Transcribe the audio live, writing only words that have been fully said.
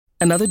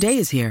Another day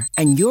is here,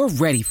 and you're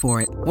ready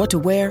for it. What to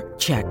wear?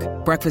 Check.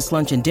 Breakfast,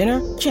 lunch, and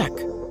dinner? Check.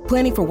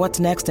 Planning for what's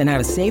next and how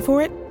to save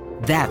for it?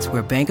 That's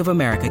where Bank of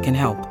America can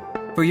help.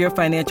 For your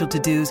financial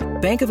to-dos,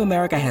 Bank of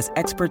America has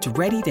experts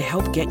ready to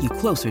help get you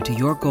closer to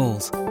your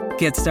goals.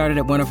 Get started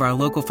at one of our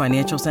local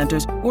financial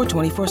centers or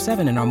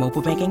 24/7 in our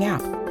mobile banking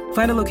app.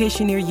 Find a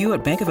location near you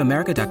at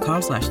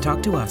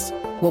bankofamerica.com/talktous.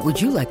 What would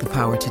you like the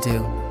power to do?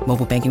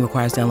 Mobile banking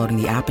requires downloading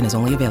the app and is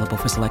only available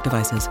for select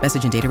devices.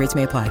 Message and data rates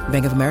may apply.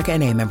 Bank of America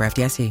N.A., member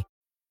FDIC.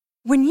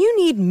 When you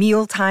need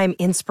mealtime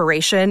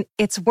inspiration,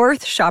 it's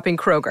worth shopping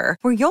Kroger,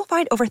 where you'll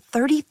find over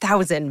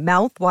 30,000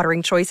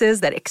 mouth-watering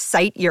choices that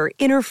excite your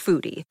inner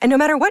foodie. And no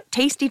matter what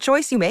tasty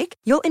choice you make,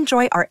 you'll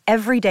enjoy our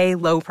everyday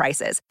low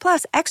prices,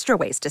 plus extra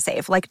ways to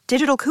save, like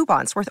digital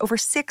coupons worth over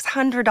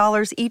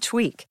 $600 each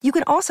week. You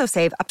can also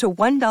save up to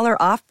 $1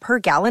 off per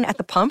gallon at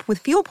the pump with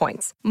fuel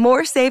points.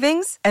 More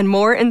savings and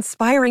more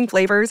inspiring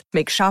flavors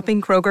make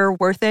shopping Kroger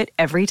worth it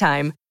every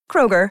time.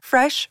 Kroger,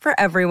 fresh for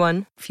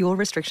everyone. Fuel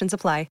restrictions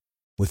apply.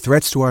 With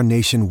threats to our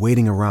nation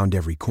waiting around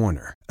every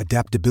corner,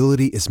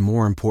 adaptability is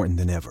more important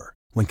than ever.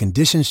 When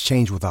conditions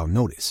change without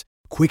notice,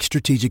 quick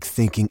strategic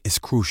thinking is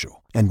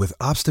crucial. And with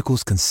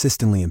obstacles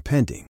consistently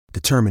impending,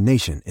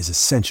 determination is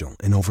essential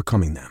in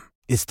overcoming them.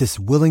 It's this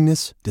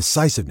willingness,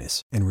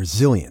 decisiveness, and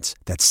resilience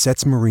that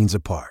sets Marines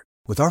apart.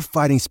 With our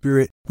fighting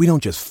spirit, we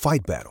don't just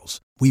fight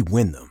battles, we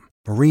win them.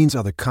 Marines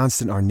are the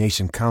constant our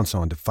nation counts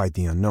on to fight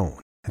the unknown.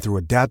 And through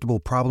adaptable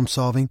problem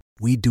solving,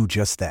 we do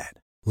just that.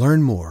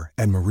 Learn more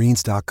at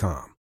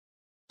marines.com.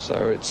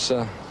 So it's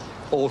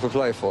all for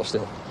play for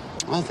still?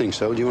 I think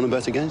so. Do you want to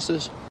bet against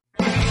us?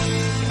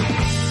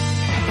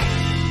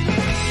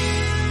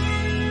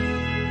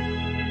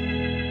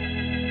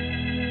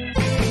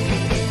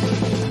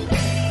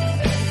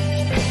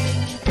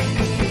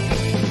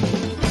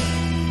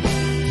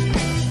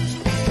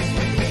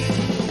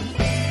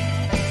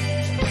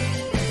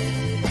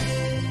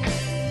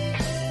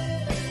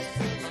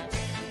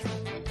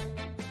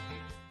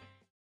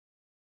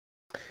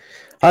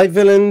 Hi,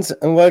 villains,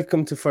 and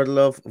welcome to For the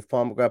Love of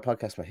Paul McGrath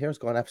podcast. My hair's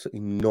gone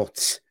absolutely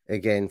nuts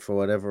again for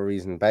whatever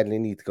reason. Badly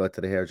need to go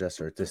to the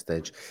hairdresser at this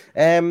stage.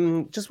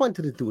 Just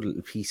wanted to do a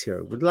little piece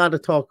here with a lot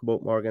of talk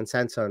about Morgan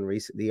Sanson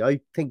recently.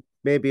 I think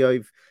maybe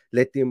I've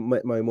let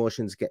my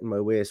emotions get in my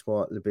way a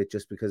little bit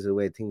just because of the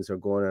way things are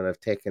going, and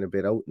I've taken a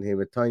bit out on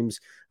him at times.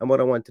 And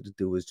what I wanted to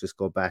do was just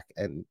go back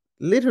and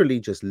literally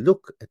just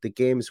look at the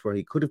games where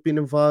he could have been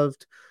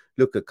involved.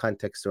 Look at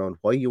context around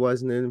why he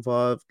wasn't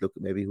involved. Look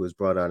at maybe who was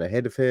brought on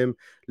ahead of him.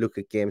 Look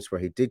at games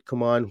where he did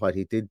come on, what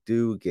he did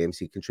do, games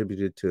he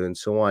contributed to, and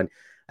so on.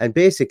 And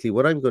basically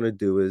what I'm going to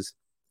do is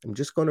I'm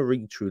just going to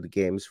read through the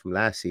games from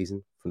last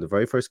season, from the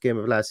very first game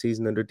of last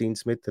season under Dean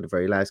Smith to the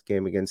very last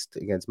game against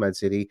Man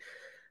City.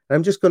 And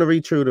I'm just going to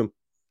read through them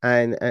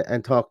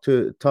and talk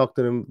to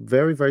them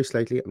very, very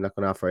slightly. I'm not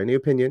going to offer any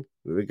opinion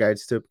with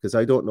regards to, because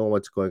I don't know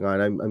what's going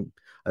on.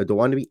 I don't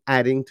want to be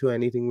adding to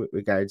anything with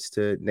regards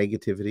to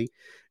negativity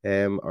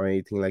or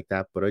anything like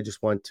that, but I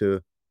just want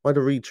to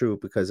read through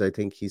because I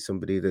think he's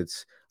somebody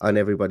that's on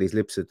everybody's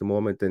lips at the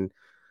moment, and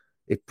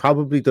it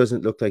probably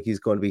doesn't look like he's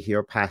going to be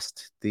here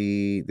past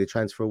the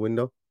transfer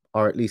window,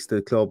 or at least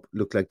the club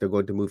look like they're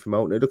going to move him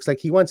out, and it looks like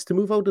he wants to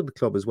move out of the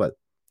club as well.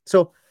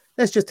 So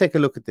let's just take a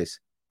look at this.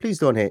 Please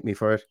don't hate me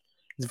for it.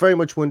 It's very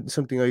much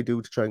something I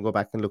do to try and go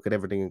back and look at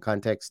everything in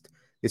context.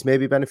 It's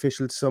maybe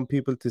beneficial to some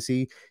people to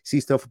see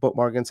stuff about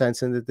Morgan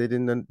Sanson that they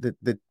didn't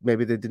that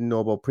maybe they didn't know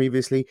about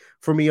previously.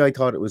 For me, I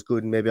thought it was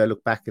good, and maybe I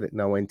look back at it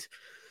and I went,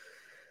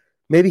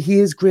 maybe he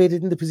is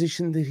graded in the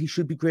position that he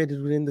should be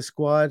graded within the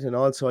squad, and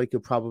also I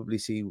could probably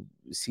see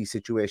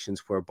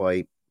situations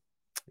whereby,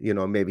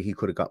 maybe he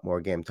could have got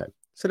more game time.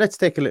 So let's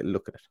take a little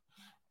look at it,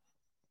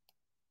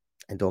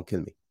 and don't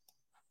kill me.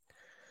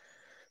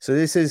 So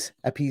this is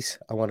a piece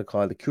I want to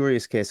call The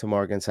Curious Case of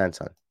Morgan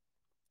Sanson.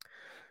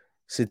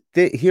 So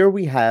here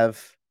we have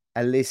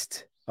a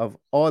list of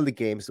all the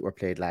games that were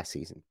played last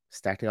season,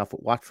 starting off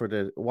with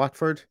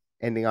Watford,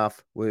 ending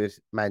off with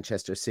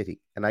Manchester City.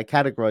 And I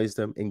categorized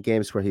them in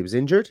games where he was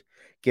injured,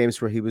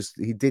 games where he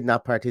did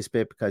not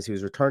participate because he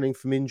was returning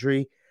from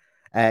injury,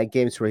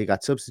 games where he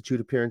got substitute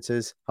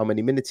appearances, how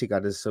many minutes he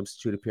got as a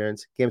substitute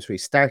appearance, games where he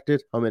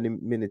started, how many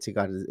minutes he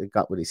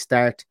got with his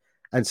start,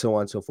 and so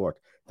on and so forth.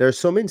 There are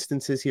some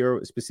instances here,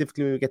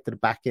 specifically when we get to the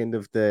back end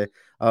of the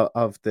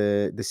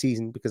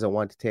season, because I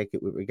want to take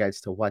it with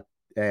regards to why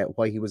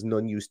he was an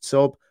unused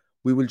sub.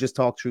 We will just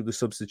talk through the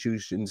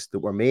substitutions that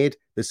were made,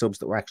 the subs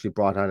that were actually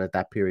brought on at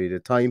that period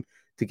of time,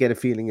 to get a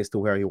feeling as to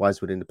where he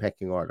was within the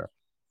pecking order.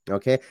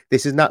 Okay,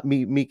 this is not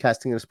me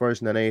casting an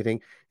aspersion on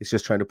anything. It's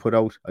just trying to put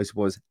out, I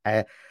suppose,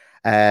 a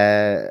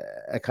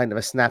kind of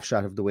a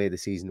snapshot of the way the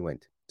season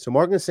went. So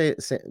Morgan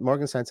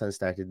Sanson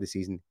started the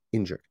season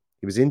injured.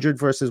 He was injured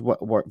versus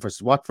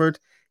Watford.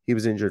 He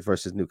was injured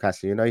versus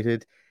Newcastle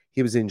United.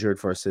 He was injured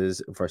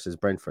versus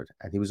Brentford,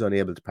 and he was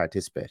unable to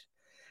participate.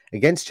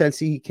 Against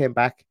Chelsea, he came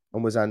back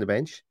and was on the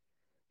bench.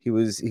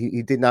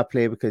 He did not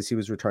play because he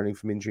was returning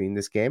from injury in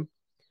this game.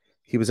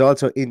 He was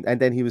also and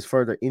then he was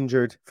further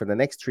injured for the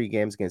next 3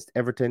 games against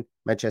Everton,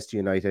 Manchester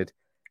United,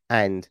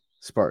 and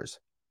Spurs.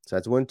 So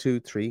that's 1, 2,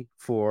 3,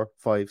 4,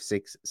 5,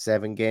 6,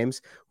 7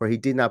 games where he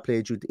did not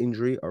play due to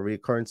injury or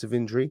reoccurrence of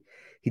injury.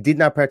 He did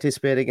not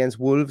participate against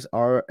Wolves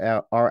or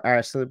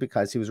Arsenal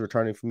because he was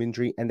returning from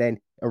injury, and then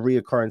a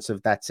reoccurrence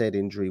of that said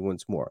injury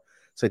once more.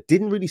 So it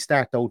didn't really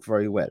start out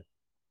very well.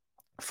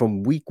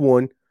 From week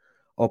 1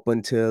 up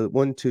until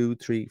 1, 2,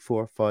 3,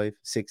 4, 5,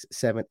 6,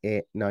 7,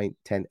 8, 9,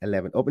 10,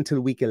 11. Up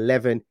until week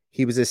 11,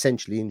 he was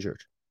essentially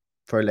injured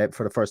for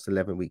the first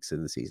 11 weeks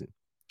of the season.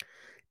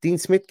 Dean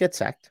Smith gets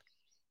sacked.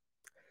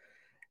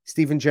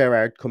 Steven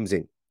Gerrard comes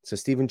in. So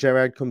Steven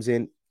Gerrard comes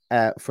in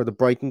for the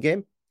Brighton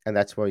game, and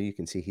that's where you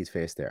can see his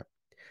face there.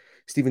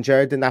 Steven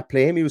Gerrard did not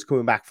play him. He was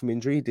coming back from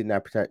injury. He did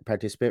not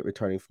participate,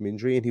 returning from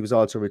injury, and he was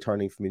also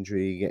returning from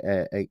injury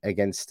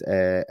against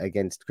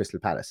Crystal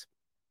Palace.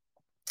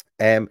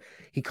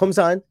 He comes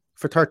on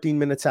for 13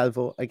 minutes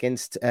salvo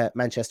against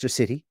Manchester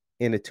City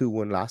in a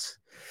 2-1 loss.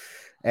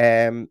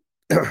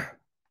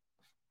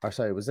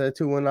 Was that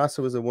a 2-1 loss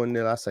or was it a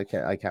 1-0 loss? I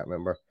can't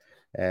remember.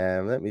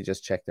 Let me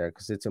just check there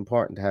because it's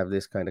important to have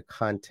this kind of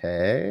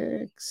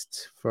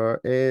context for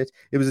it.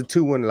 It was a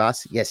 2-1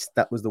 loss. Yes,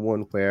 that was the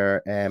one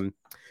where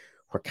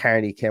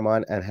Carney came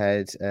on and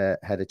had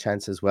a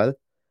chance as well.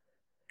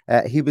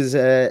 He was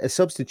a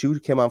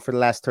substitute, came on for the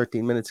last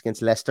 13 minutes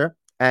against Leicester,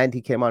 and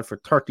he came on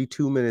for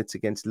 32 minutes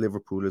against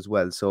Liverpool as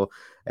well. So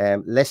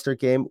Leicester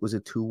game was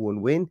a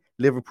 2-1 win.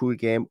 Liverpool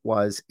game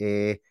was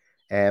a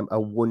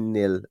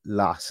 1-0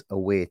 loss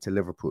away to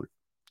Liverpool.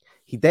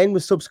 He then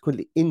was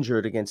subsequently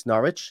injured against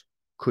Norwich,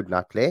 could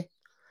not play.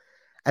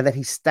 And then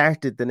he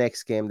started the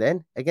next game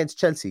then against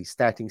Chelsea,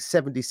 starting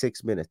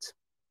 76 minutes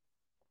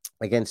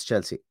against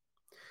Chelsea.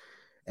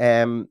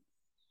 The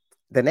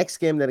next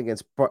game then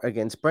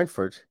against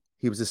Brentford,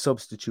 he was a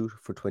substitute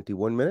for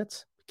 21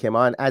 minutes. Came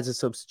on as a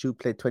substitute,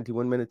 played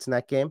 21 minutes in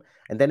that game.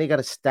 And then he got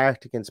a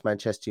start against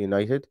Manchester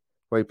United,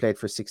 where he played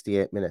for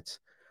 68 minutes.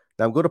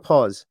 Now I'm going to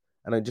pause,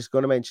 and I'm just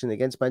going to mention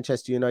against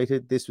Manchester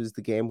United, this was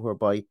the game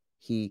whereby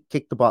he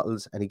kicked the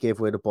bottles and he gave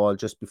away the ball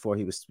just before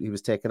he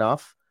was taken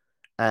off.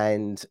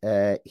 And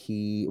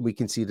we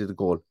conceded a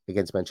goal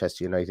against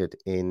Manchester United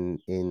in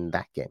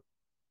that game.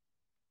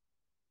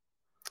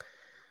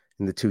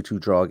 In the 2-2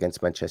 draw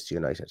against Manchester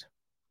United.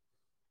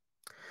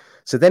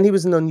 So then he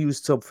was an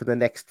unused sub for the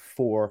next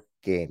 4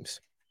 games.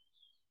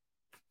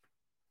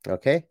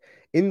 Okay?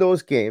 In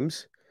those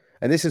games,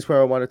 and this is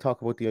where I want to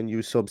talk about the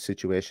unused sub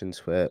situations,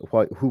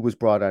 who was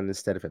brought on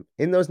instead of him.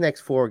 In those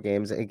next 4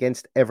 games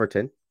against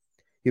Everton,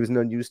 he was an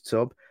unused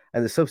sub,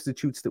 and the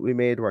substitutes that we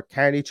made were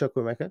Carney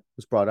Chukwuemeka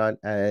was brought on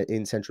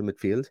in central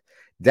midfield,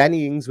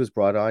 Danny Ings was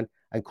brought on,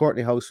 and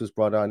Courtney House was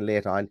brought on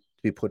late on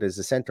to be put as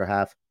a centre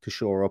half to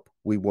shore up.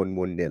 We won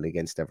 1-0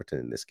 against Everton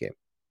in this game.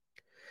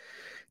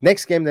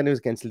 Next game then it was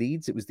against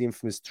Leeds. It was the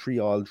infamous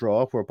 3-3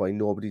 draw, whereby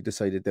nobody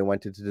decided they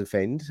wanted to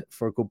defend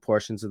for good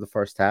portions of the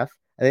first half.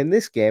 And in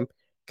this game,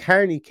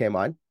 Carney came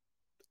on,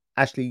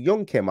 Ashley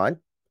Young came on,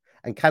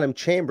 and Callum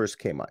Chambers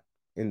came on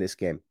in this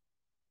game.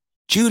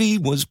 Judy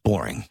was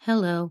boring.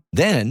 Hello.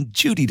 Then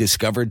Judy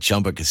discovered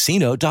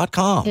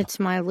ChumbaCasino.com. It's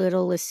my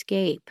little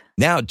escape.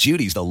 Now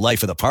Judy's the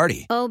life of the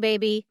party. Oh,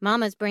 baby,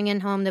 mama's bringing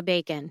home the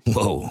bacon.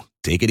 Whoa,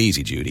 take it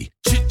easy, Judy.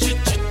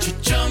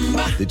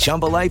 The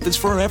Chumba life is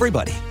for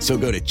everybody. So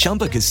go to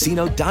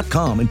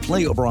ChumbaCasino.com and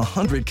play over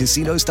 100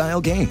 casino-style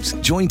games.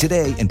 Join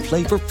today and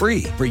play for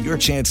free for your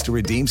chance to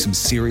redeem some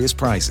serious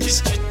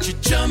prizes.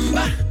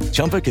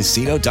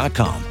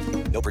 ChumbaCasino.com.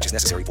 No purchase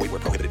necessary. Void where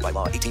prohibited by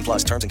law. 18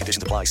 plus terms and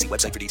conditions apply. See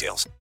website for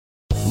details.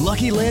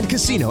 Lucky Land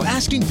Casino,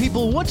 asking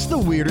people, what's the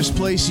weirdest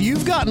place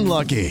you've gotten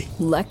lucky?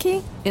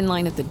 Lucky? In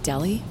line at the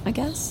deli, I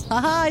guess?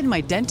 Aha, in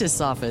my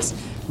dentist's office.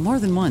 More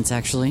than once,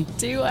 actually.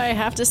 Do I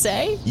have to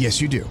say?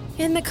 Yes, you do.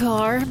 In the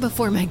car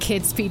before my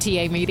kids'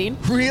 PTA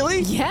meeting.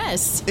 Really?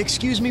 Yes.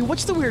 Excuse me,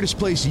 what's the weirdest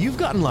place you've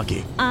gotten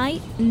lucky?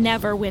 I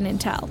never win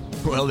and tell.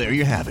 Well, there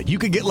you have it. You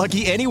can get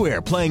lucky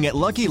anywhere, playing at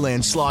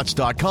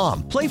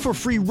LuckyLandSlots.com. Play for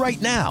free right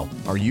now.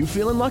 Are you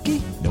feeling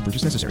lucky? No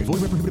purchase necessary.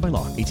 Void where prohibited by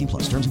law. 18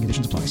 plus. Terms and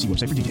conditions apply. See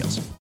website for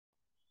details.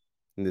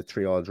 In the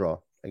 3-3 draw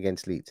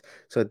against Leeds.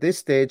 So at this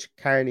stage,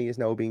 Carney is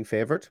now being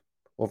favoured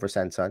over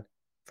Sanson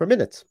for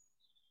minutes.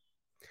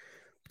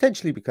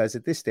 Potentially because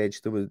at this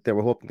stage, they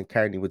were hoping that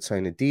Carney would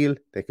sign a deal.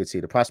 They could see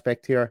the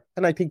prospect here.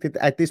 And I think that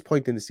at this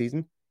point in the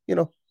season,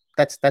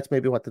 that's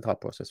maybe what the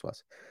thought process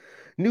was.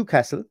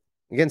 Newcastle,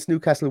 against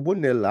Newcastle,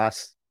 1-0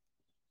 loss.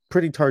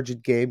 Pretty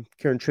turgid game.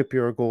 Kieran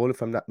Trippier a goal,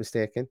 if I'm not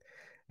mistaken.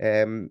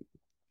 In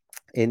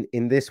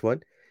this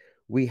one,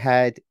 we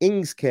had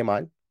Ings came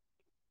on,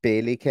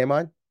 Bailey came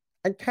on,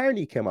 and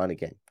Carney came on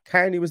again.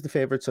 Carney was the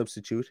favourite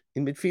substitute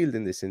in midfield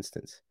in this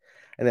instance.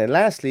 And then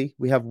lastly,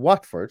 we have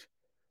Watford,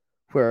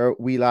 where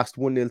we lost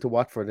 1-0 to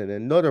Watford in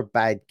another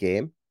bad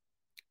game.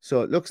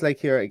 So it looks like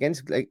here,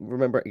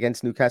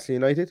 against Newcastle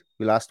United,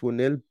 we lost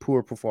 1-0,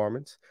 poor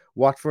performance.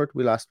 Watford,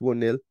 we lost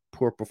 1-0,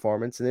 poor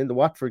performance. And in the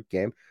Watford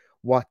game,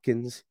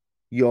 Watkins,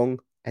 Young,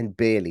 and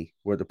Bailey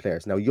were the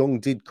players. Now, Young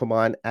did come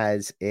on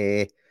as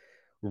a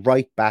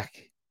right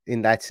back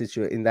in that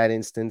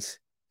instance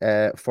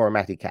for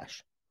Matty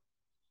Cash.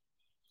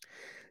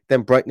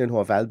 Then Brighton and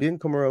Hove Albion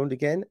come around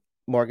again.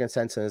 Morgan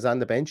Sanson is on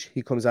the bench.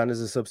 He comes on as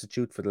a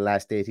substitute for the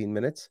last 18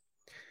 minutes.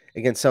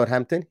 Against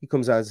Southampton, he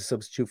comes on as a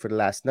substitute for the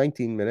last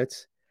 19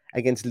 minutes.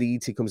 Against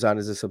Leeds, he comes on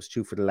as a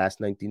substitute for the last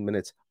 19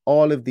 minutes.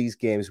 All of these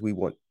games we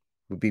won.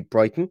 We beat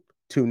Brighton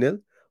 2-0.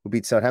 We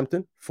beat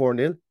Southampton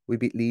 4-0. We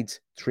beat Leeds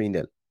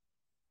 3-0.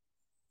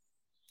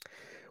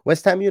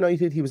 West Ham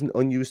United, he was an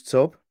unused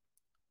sub.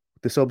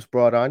 The subs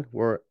brought on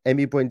were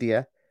Emi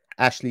Buendia,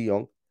 Ashley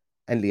Young,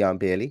 and Leon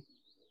Bailey.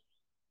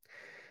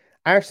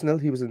 Arsenal,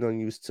 he was an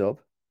unused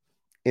sub.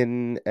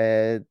 In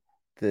the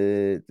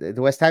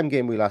West Ham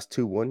game, we lost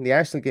 2-1. The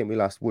Arsenal game, we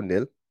lost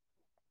 1-0.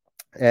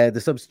 The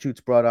substitutes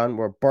brought on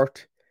were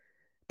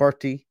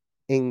Bertie,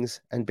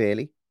 Ings, and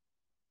Bailey.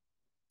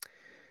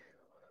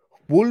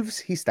 Wolves,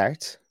 he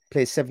starts,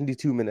 plays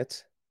 72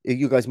 minutes.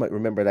 You guys might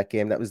remember that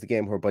game. That was the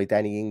game whereby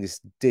Danny Ings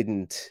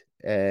didn't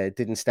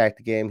start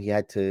the game.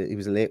 He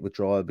was a late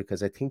withdrawal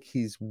because I think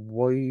his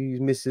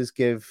missus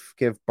gave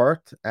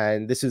birth,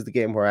 and this is the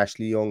game where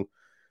Ashley Young,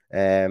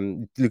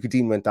 Luca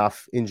Dean went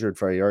off injured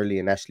very early,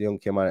 and Ashley Young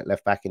came on at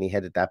left back and he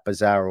headed that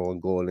bizarro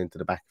and goal into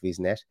the back of his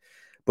net.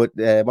 But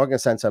Morgan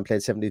Sanson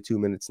played 72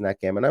 minutes in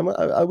that game, and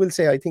I will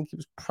say I think he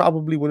was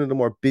probably one of the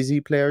more busy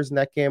players in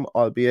that game,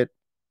 albeit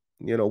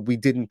we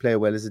didn't play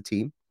well as a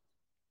team.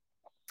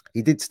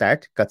 He did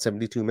start, got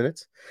 72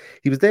 minutes.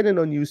 He was then an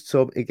unused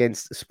sub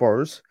against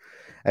Spurs.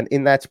 And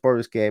in that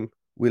Spurs game,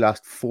 we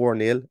lost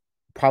 4-0.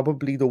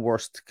 Probably the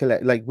worst.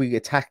 Like, we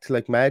attacked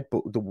like mad,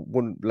 but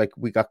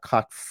we got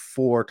caught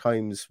 4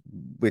 times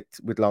with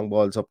long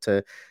balls up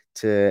to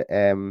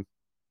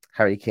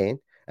Harry Kane.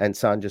 And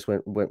Son just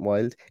went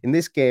wild. In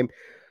this game,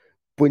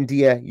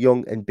 Buendia,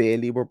 Young, and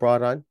Bailey were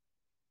brought on.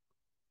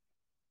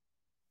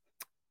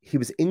 He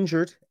was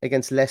injured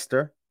against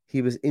Leicester.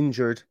 He was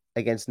injured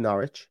against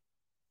Norwich.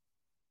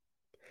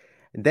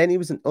 And then he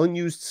was an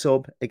unused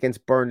sub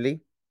against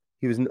Burnley.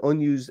 He was an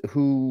unused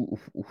who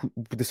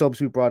the subs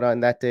we brought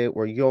on that day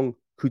were Young,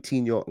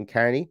 Coutinho, and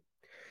Carney.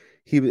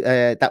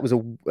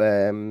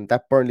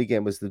 That Burnley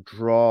game was the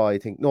draw, I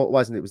think. No, it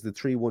wasn't. It was the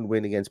 3-1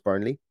 win against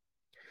Burnley.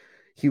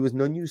 He was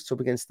an unused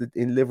sub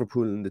in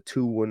Liverpool in the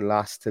 2-1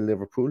 loss to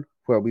Liverpool,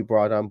 where we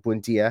brought on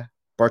Buendia,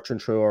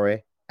 Bertrand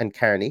Traore, and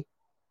Carney.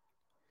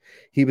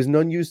 He was an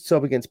unused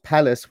sub against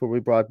Palace, where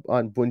we brought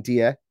on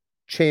Buendia,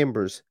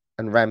 Chambers,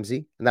 and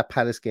Ramsey, and that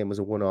Palace game was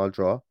a 1-1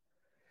 draw.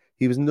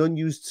 He was an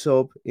unused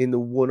sub in the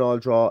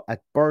 1-1 draw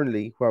at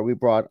Burnley, where we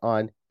brought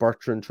on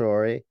Bertrand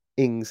Traore,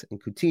 Ings,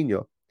 and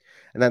Coutinho.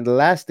 And on the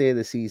last day of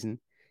the season,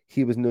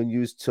 he was an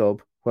unused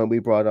sub when we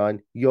brought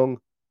on Young,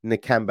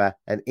 Nakamba,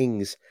 and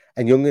Ings.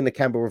 And Young and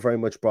Nakamba were very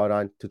much brought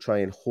on to try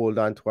and hold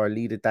on to our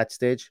lead at that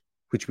stage,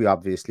 which we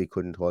obviously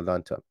couldn't hold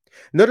on to.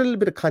 Another little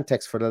bit of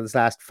context for those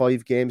last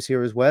 5 games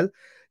here as well.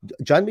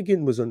 John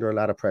McGinn was under a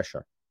lot of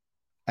pressure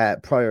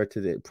prior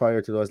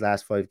to those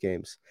last 5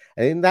 games.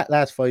 And in that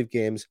last 5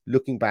 games,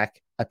 looking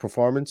back at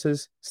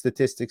performances,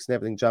 statistics, and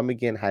everything, John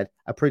McGinn had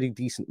a pretty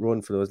decent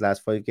run for those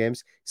last 5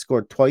 games. He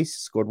scored twice,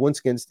 scored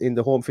once in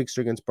the home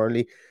fixture against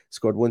Burnley,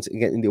 scored once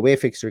again in the away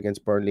fixture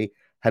against Burnley,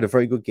 had a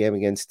very good game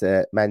against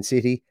Man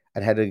City,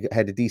 and had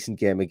a decent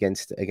game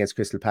against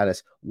Crystal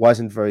Palace.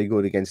 Wasn't very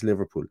good against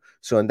Liverpool.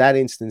 So in that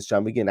instance,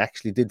 John McGinn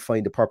actually did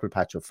find a purple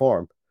patch of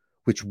form,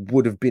 which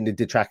would have been a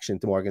detraction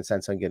to Morgan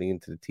Sanson getting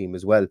into the team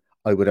as well,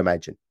 I would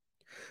imagine.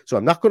 So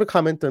I'm not going to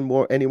comment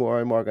any more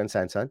on Morgan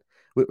Sanson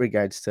with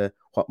regards to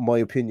what my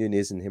opinion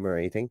is in him or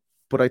anything,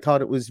 but I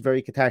thought it was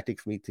very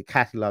cathartic for me to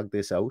catalogue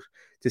this out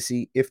to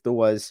see if there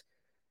was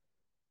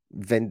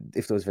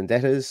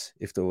vendettas,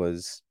 if there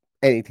was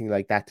anything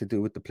like that to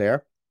do with the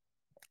player.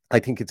 I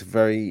think it's a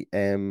very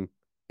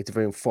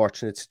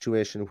unfortunate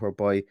situation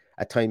whereby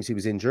at times he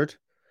was injured.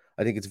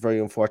 I think it's a very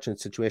unfortunate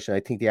situation.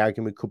 I think the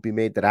argument could be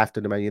made that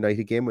after the Man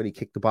United game, when he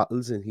kicked the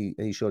bottles and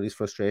he showed his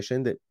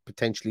frustration, that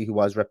potentially he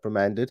was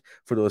reprimanded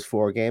for those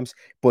 4 games,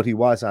 but he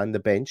was on the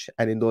bench.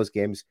 And in those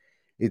games,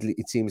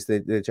 it seems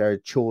that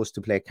Gerrard chose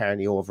to play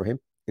Carney over him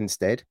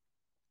instead,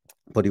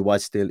 but he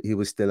was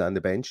still on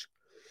the bench.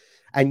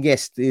 And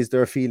yes, is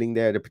there a feeling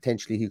there that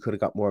potentially he could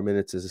have got more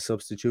minutes as a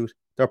substitute?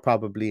 There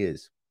probably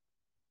is.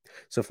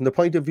 So from the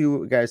point of view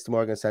with regards to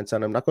Morgan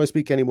Sanson, I'm not going to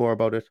speak any more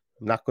about it.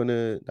 I'm not going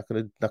to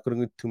go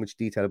into too much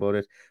detail about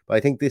it. But I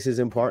think this is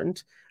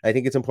important. I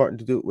think it's important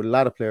to do it with a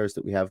lot of players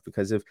that we have,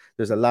 because if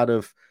there's a lot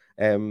of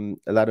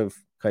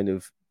kind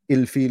of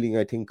ill feeling,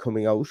 I think,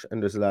 coming out,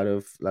 and there's a lot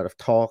of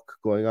talk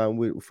going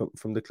on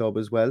from the club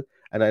as well.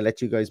 And I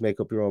let you guys make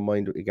up your own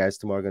mind with regards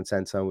to Morgan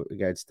Sanson with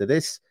regards to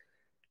this.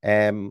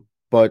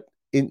 But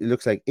it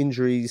looks like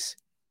injuries,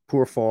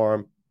 poor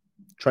form,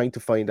 trying to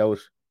find out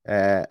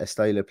a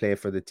style of play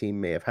for the team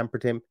may have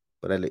hampered him,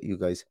 but I'll let you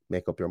guys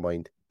make up your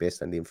mind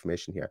based on the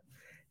information here.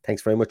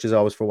 Thanks very much as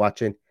always for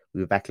watching.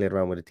 We'll be back later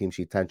on with a team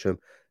sheet tantrum.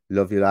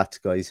 Love you lots,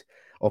 guys.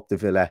 Up the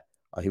Villa.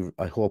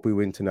 I hope we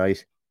win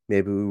tonight.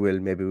 Maybe we will,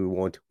 maybe we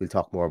won't. We'll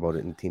talk more about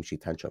it in the team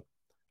sheet tantrum.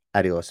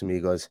 Adios,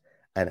 amigos,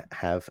 and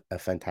have a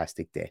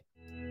fantastic day.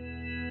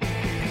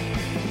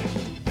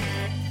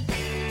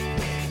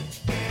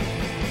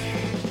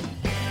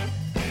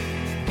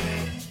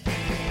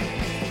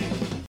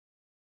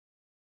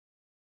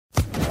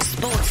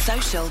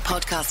 Official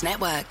Podcast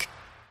Network.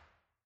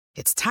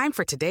 It's time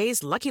for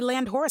today's Lucky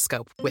Land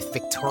horoscope with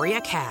Victoria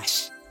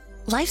Cash.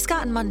 Life's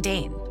gotten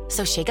mundane,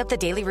 so shake up the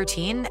daily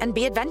routine and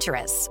be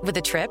adventurous with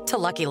a trip to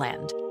Lucky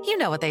Land. You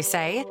know what they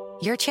say,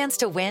 your chance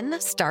to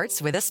win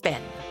starts with a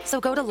spin. So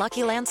go to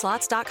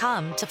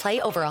LuckyLandSlots.com to play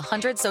over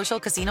 100 social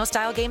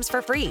casino-style games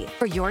for free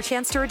for your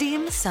chance to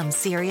redeem some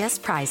serious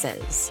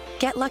prizes.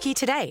 Get lucky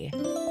today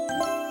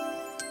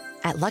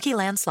at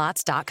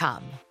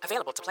LuckyLandSlots.com.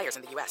 Available to players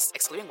in the U.S.,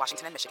 excluding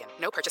Washington and Michigan.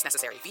 No purchase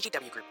necessary.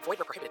 VGW Group. Void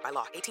where prohibited by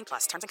law.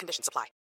 18+. Terms and conditions apply.